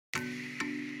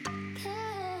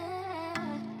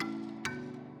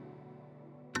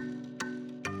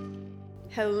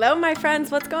Hello, my friends.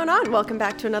 What's going on? Welcome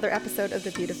back to another episode of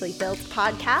the Beautifully Built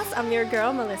podcast. I'm your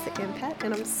girl, Melissa Impet,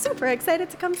 and I'm super excited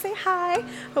to come say hi.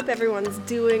 Hope everyone's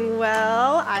doing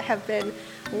well. I have been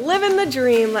living the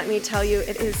dream, let me tell you.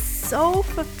 It is so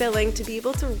fulfilling to be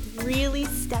able to really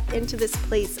step into this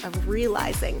place of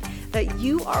realizing that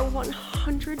you are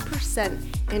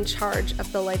 100% in charge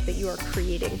of the life that you are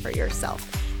creating for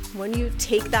yourself. When you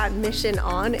take that mission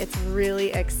on, it's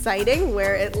really exciting.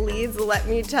 Where it leads, let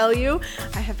me tell you,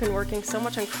 I have been working so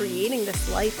much on creating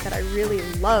this life that I really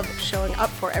love showing up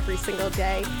for every single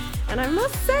day. And I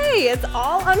must say, it's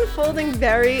all unfolding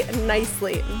very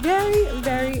nicely,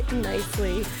 very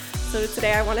nicely. So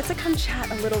today I wanted to come chat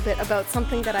a little bit about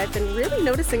something that I've been really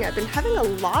noticing. I've been having a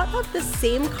lot of the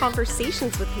same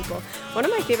conversations with people. One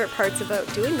of my favorite parts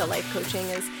about doing the life coaching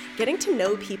is getting to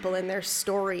know people and their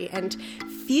story and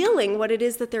feeling what it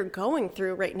is that they're going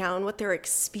through right now and what they're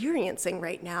experiencing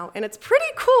right now. And it's pretty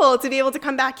cool to be able to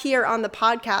come back here on the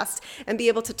podcast and be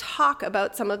able to talk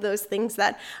about some of those things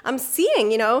that I'm seeing,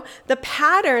 the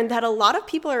pattern that a lot of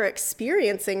people are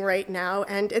experiencing right now.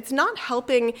 And it's not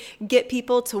helping get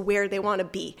people to where they want to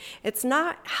be. It's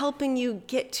not helping you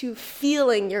get to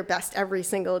feeling your best every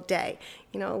single day.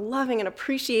 Loving and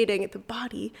appreciating the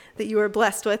body that you are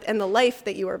blessed with and the life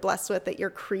that you are blessed with that you're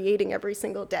creating every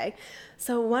single day.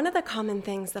 So one of the common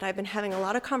things that I've been having a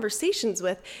lot of conversations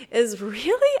with is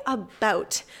really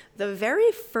about the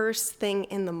very first thing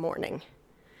in the morning.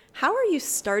 How are you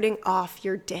starting off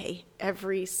your day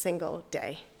every single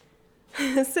day?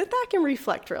 Sit back and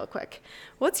reflect real quick.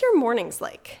 What's your mornings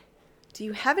like? Do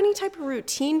you have any type of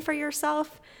routine for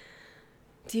yourself?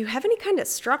 Do you have any kind of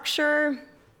structure?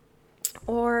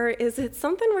 Or is it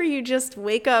something where you just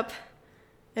wake up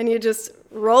and you just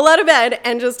roll out of bed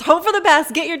and just hope for the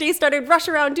best, get your day started, rush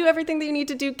around, do everything that you need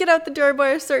to do, get out the door by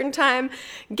a certain time,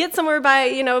 get somewhere by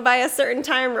a certain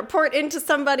time, report into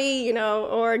somebody,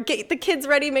 or get the kids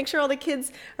ready, make sure all the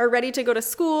kids are ready to go to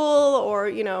school, or,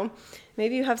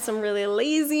 maybe you have some really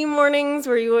lazy mornings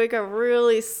where you wake up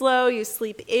really slow, you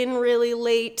sleep in really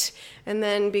late, and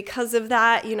then because of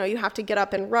that, you have to get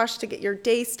up and rush to get your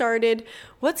day started.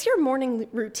 What's your morning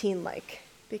routine like?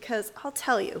 Because I'll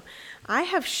tell you, I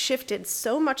have shifted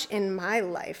so much in my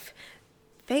life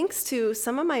thanks to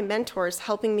some of my mentors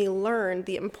helping me learn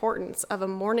the importance of a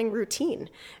morning routine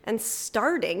and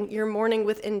starting your morning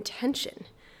with intention.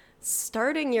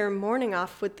 Starting your morning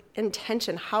off with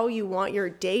intention, how you want your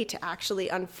day to actually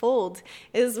unfold,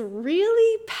 is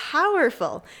really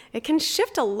powerful. It can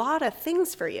shift a lot of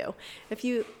things for you. If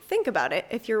you think about it,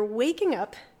 if you're waking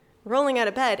up, rolling out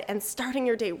of bed and starting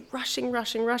your day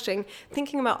rushing,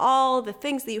 thinking about all the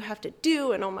things that you have to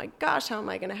do and, oh my gosh, how am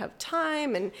I going to have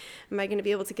time? And am I going to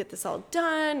be able to get this all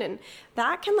done? And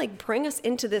that can bring us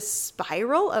into this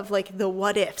spiral of the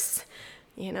what ifs.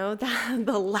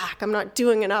 The lack, I'm not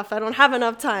doing enough, I don't have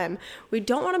enough time. We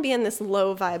don't want to be in this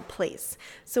low vibe place.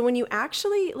 So when you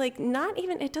actually,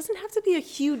 it doesn't have to be a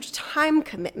huge time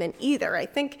commitment either. I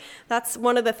think that's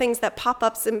one of the things that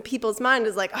pop-ups in people's mind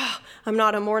is I'm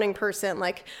not a morning person.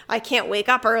 I can't wake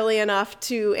up early enough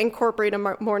to incorporate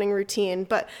a morning routine.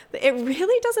 But it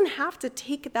really doesn't have to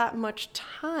take that much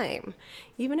time.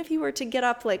 Even if you were to get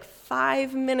up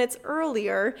 5 minutes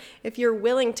earlier, if you're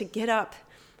willing to get up,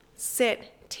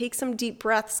 sit, take some deep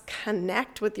breaths,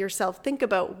 connect with yourself. Think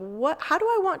about how do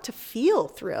I want to feel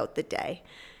throughout the day?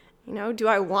 Do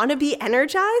I want to be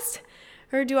energized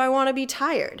or do I want to be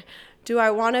tired? Do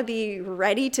I want to be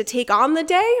ready to take on the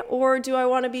day or do I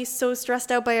want to be so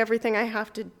stressed out by everything I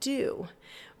have to do?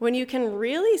 When you can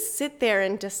really sit there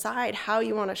and decide how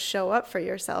you want to show up for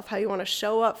yourself, how you want to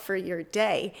show up for your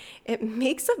day, it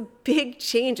makes a big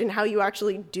change in how you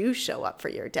actually do show up for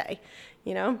your day,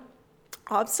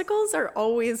 Obstacles are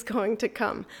always going to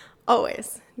come,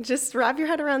 always. Just wrap your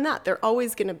head around that. They're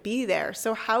always going to be there.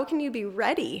 So how can you be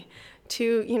ready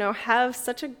to, have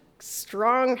such a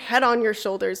strong head on your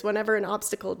shoulders whenever an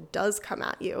obstacle does come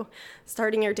at you?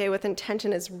 Starting your day with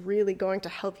intention is really going to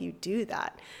help you do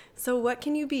that. So what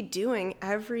can you be doing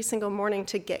every single morning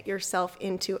to get yourself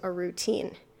into a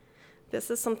routine? This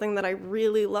is something that I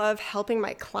really love helping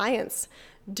my clients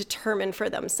determine for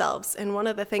themselves. And one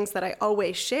of the things that I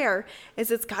always share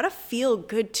is it's got to feel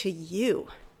good to you.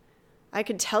 I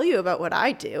could tell you about what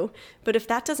I do, but if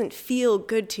that doesn't feel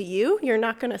good to you, you're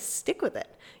not going to stick with it.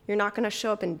 You're not going to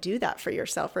show up and do that for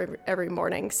yourself every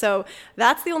morning. So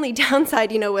that's the only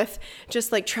downside, with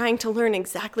just trying to learn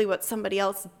exactly what somebody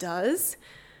else does.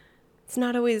 It's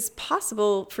not always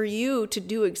possible for you to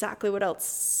do exactly what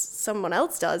someone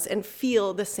else does and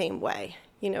feel the same way.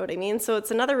 You know what I mean? So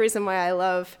it's another reason why I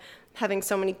love having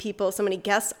so many people, so many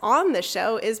guests on the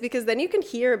show, is because then you can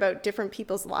hear about different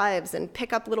people's lives and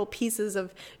pick up little pieces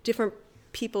of different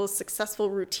people's successful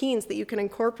routines that you can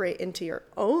incorporate into your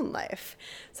own life.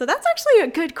 So that's actually a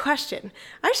good question.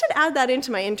 I should add that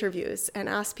into my interviews and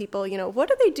ask people, what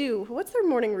do they do? What's their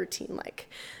morning routine like?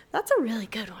 That's a really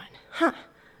good one.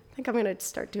 I think I'm going to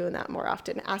start doing that more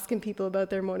often, asking people about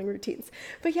their morning routines.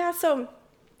 But yeah, so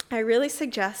I really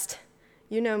suggest,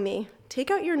 me, take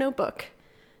out your notebook.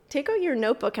 Take out your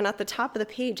notebook and at the top of the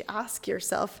page, ask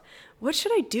yourself, what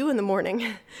should I do in the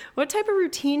morning? What type of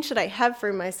routine should I have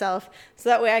for myself so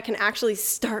that way I can actually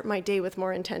start my day with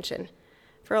more intention?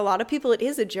 For a lot of people, it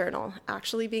is a journal,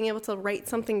 actually being able to write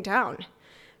something down.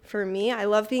 For me, I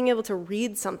love being able to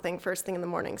read something first thing in the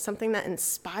morning, something that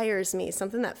inspires me,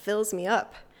 something that fills me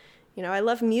up. I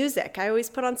love music. I always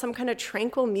put on some kind of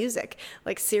tranquil music.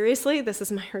 Like, seriously, this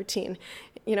is my routine.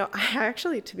 I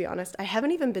actually, to be honest, I haven't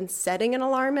even been setting an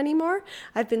alarm anymore.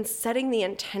 I've been setting the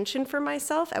intention for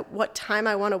myself at what time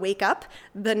I want to wake up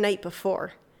the night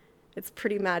before. It's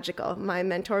pretty magical. My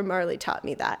mentor, Marley, taught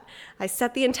me that. I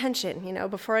set the intention,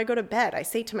 before I go to bed. I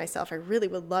say to myself, I really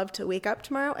would love to wake up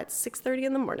tomorrow at 6:30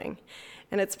 in the morning.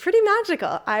 And it's pretty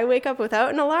magical. I wake up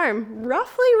without an alarm,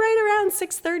 roughly right around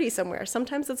 6:30 somewhere.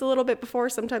 Sometimes it's a little bit before,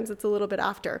 sometimes it's a little bit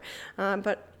after.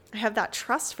 But I have that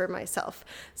trust for myself.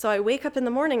 So I wake up in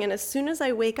the morning, and as soon as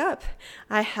I wake up,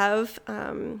 I have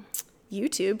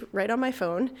YouTube right on my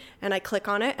phone, and I click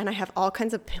on it, and I have all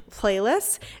kinds of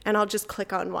playlists, and I'll just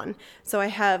click on one. So I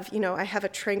have a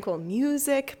tranquil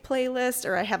music playlist,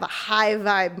 or I have a high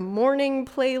vibe morning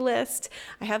playlist.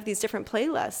 I have these different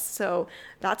playlists. So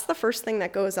that's the first thing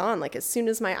that goes on, like as soon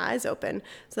as my eyes open.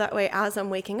 So that way, as I'm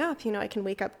waking up, I can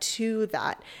wake up to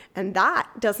that. And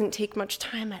that doesn't take much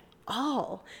time at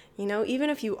all. Even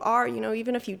if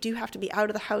you do have to be out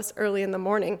of the house early in the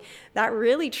morning, that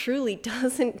really truly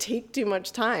doesn't take too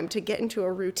much time to get into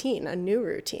a routine, a new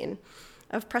routine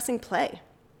of pressing play,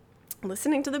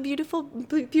 listening to the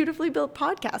Beautifully Built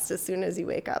podcast as soon as you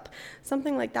wake up.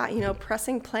 Something like that,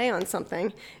 pressing play on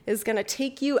something is going to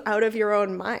take you out of your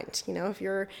own mind. If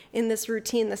you're in this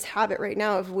routine, this habit right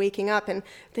now of waking up and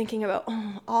thinking about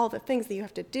all the things that you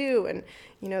have to do, and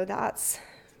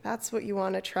that's what you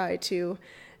want to try to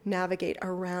navigate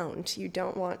around. You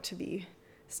don't want to be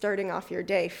starting off your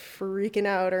day freaking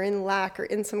out or in lack or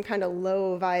in some kind of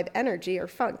low vibe energy or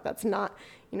funk. That's not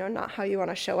how you want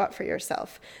to show up for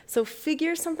yourself. So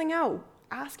figure something out.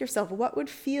 Ask yourself, what would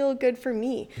feel good for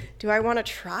me? Do I want to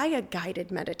try a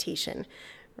guided meditation?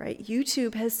 Right?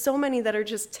 YouTube has so many that are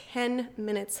just 10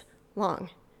 minutes long.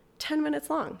 10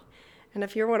 minutes long. And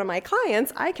if you're one of my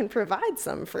clients, I can provide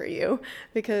some for you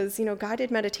because, guided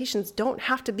meditations don't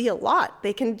have to be a lot.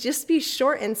 They can just be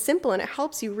short and simple, and it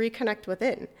helps you reconnect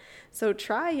within. So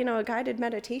try, a guided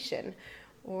meditation.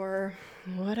 Or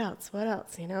what else?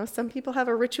 Some people have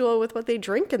a ritual with what they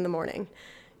drink in the morning.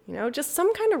 Just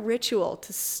some kind of ritual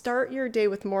to start your day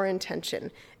with more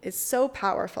intention is so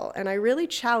powerful. And I really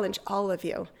challenge all of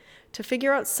you to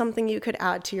figure out something you could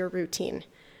add to your routine.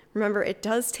 Remember, it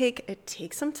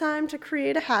takes some time to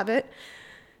create a habit.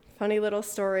 Funny little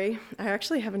story. I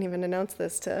actually haven't even announced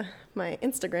this to my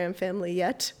Instagram family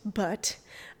yet, but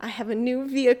I have a new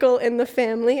vehicle in the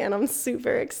family, and I'm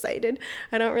super excited.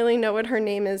 I don't really know what her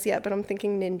name is yet, but I'm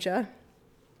thinking Ninja.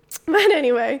 But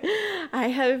anyway, I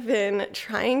have been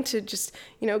trying to just,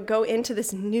 go into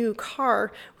this new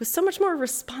car with so much more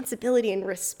responsibility and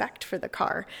respect for the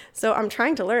car. So I'm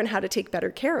trying to learn how to take better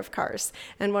care of cars.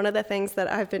 And one of the things that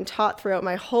I've been taught throughout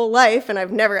my whole life, and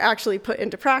I've never actually put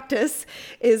into practice,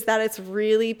 is that it's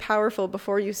really powerful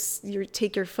before you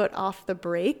take your foot off the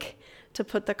brake to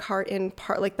put the car in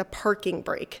like the parking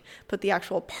brake. Put the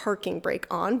actual parking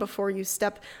brake on before you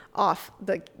step off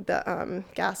the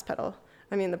gas pedal.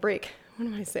 The brake. What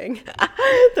am I saying?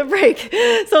 The brake.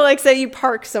 So say you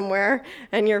park somewhere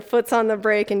and your foot's on the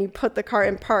brake and you put the car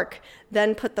in park,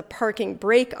 then put the parking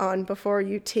brake on before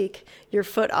you take your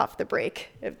foot off the brake,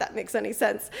 if that makes any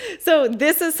sense. So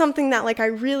this is something that I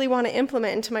really want to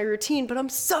implement into my routine, but I'm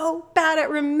so bad at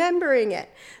remembering it.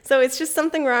 So it's just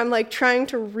something where I'm trying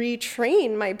to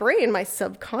retrain my brain, my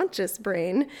subconscious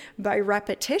brain, by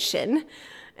repetition.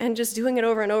 And just doing it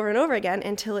over and over and over again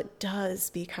until it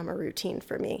does become a routine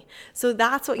for me. So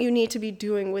that's what you need to be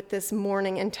doing with this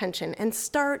morning intention. And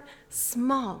start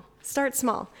small. Start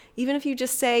small. Even if you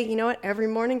just say, every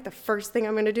morning the first thing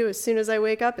I'm going to do as soon as I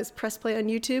wake up is press play on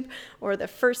YouTube, or the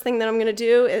first thing that I'm going to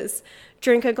do is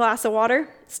drink a glass of water.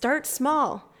 Start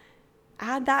small.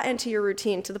 Add that into your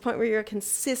routine to the point where you're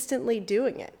consistently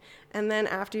doing it. And then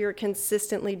after you're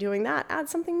consistently doing that, add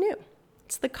something new.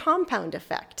 It's the compound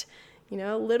effect.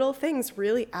 Little things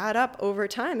really add up over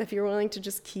time if you're willing to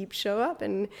just show up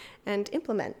and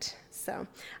implement. So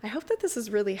I hope that this is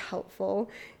really helpful.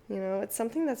 It's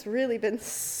something that's really been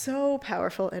so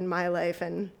powerful in my life,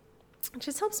 and it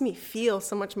just helps me feel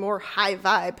so much more high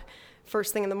vibe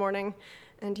first thing in the morning.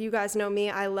 And you guys know me,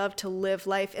 I love to live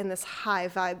life in this high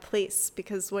vibe place,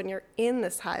 because when you're in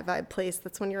this high vibe place,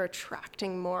 that's when you're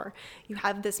attracting more. You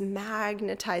have this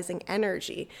magnetizing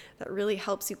energy that really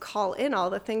helps you call in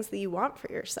all the things that you want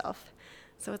for yourself.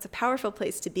 So it's a powerful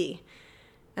place to be.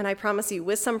 And I promise you,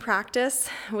 with some practice,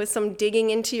 with some digging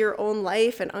into your own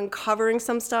life and uncovering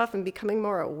some stuff and becoming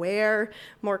more aware,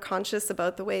 more conscious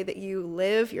about the way that you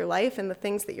live your life and the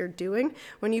things that you're doing,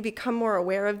 when you become more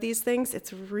aware of these things,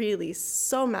 it's really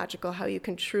so magical how you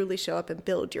can truly show up and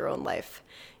build your own life.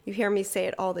 You hear me say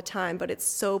it all the time, but it's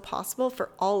so possible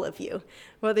for all of you,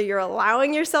 whether you're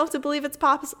allowing yourself to believe it's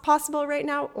possible right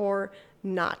now or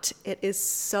not. It is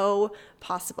so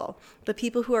possible. The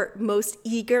people who are most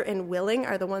eager and willing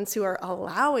are the ones who are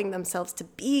allowing themselves to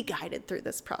be guided through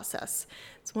this process.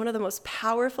 It's one of the most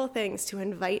powerful things to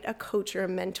invite a coach or a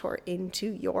mentor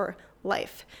into your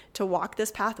life to walk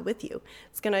this path with you.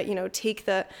 It's going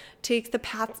to, take the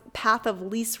path of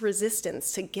least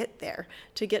resistance to get there,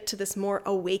 to get to this more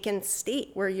awakened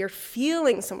state where you're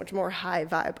feeling so much more high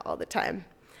vibe all the time.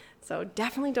 So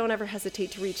definitely don't ever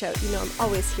hesitate to reach out. I'm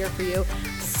always here for you.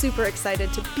 Super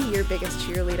excited to be your biggest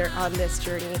cheerleader on this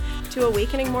journey to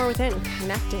awakening more within,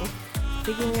 connecting,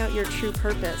 figuring out your true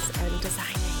purpose, and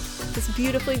designing this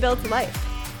beautifully built life.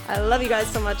 I love you guys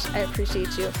so much. I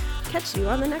appreciate you. Catch you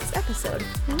on the next episode.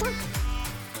 Mwah.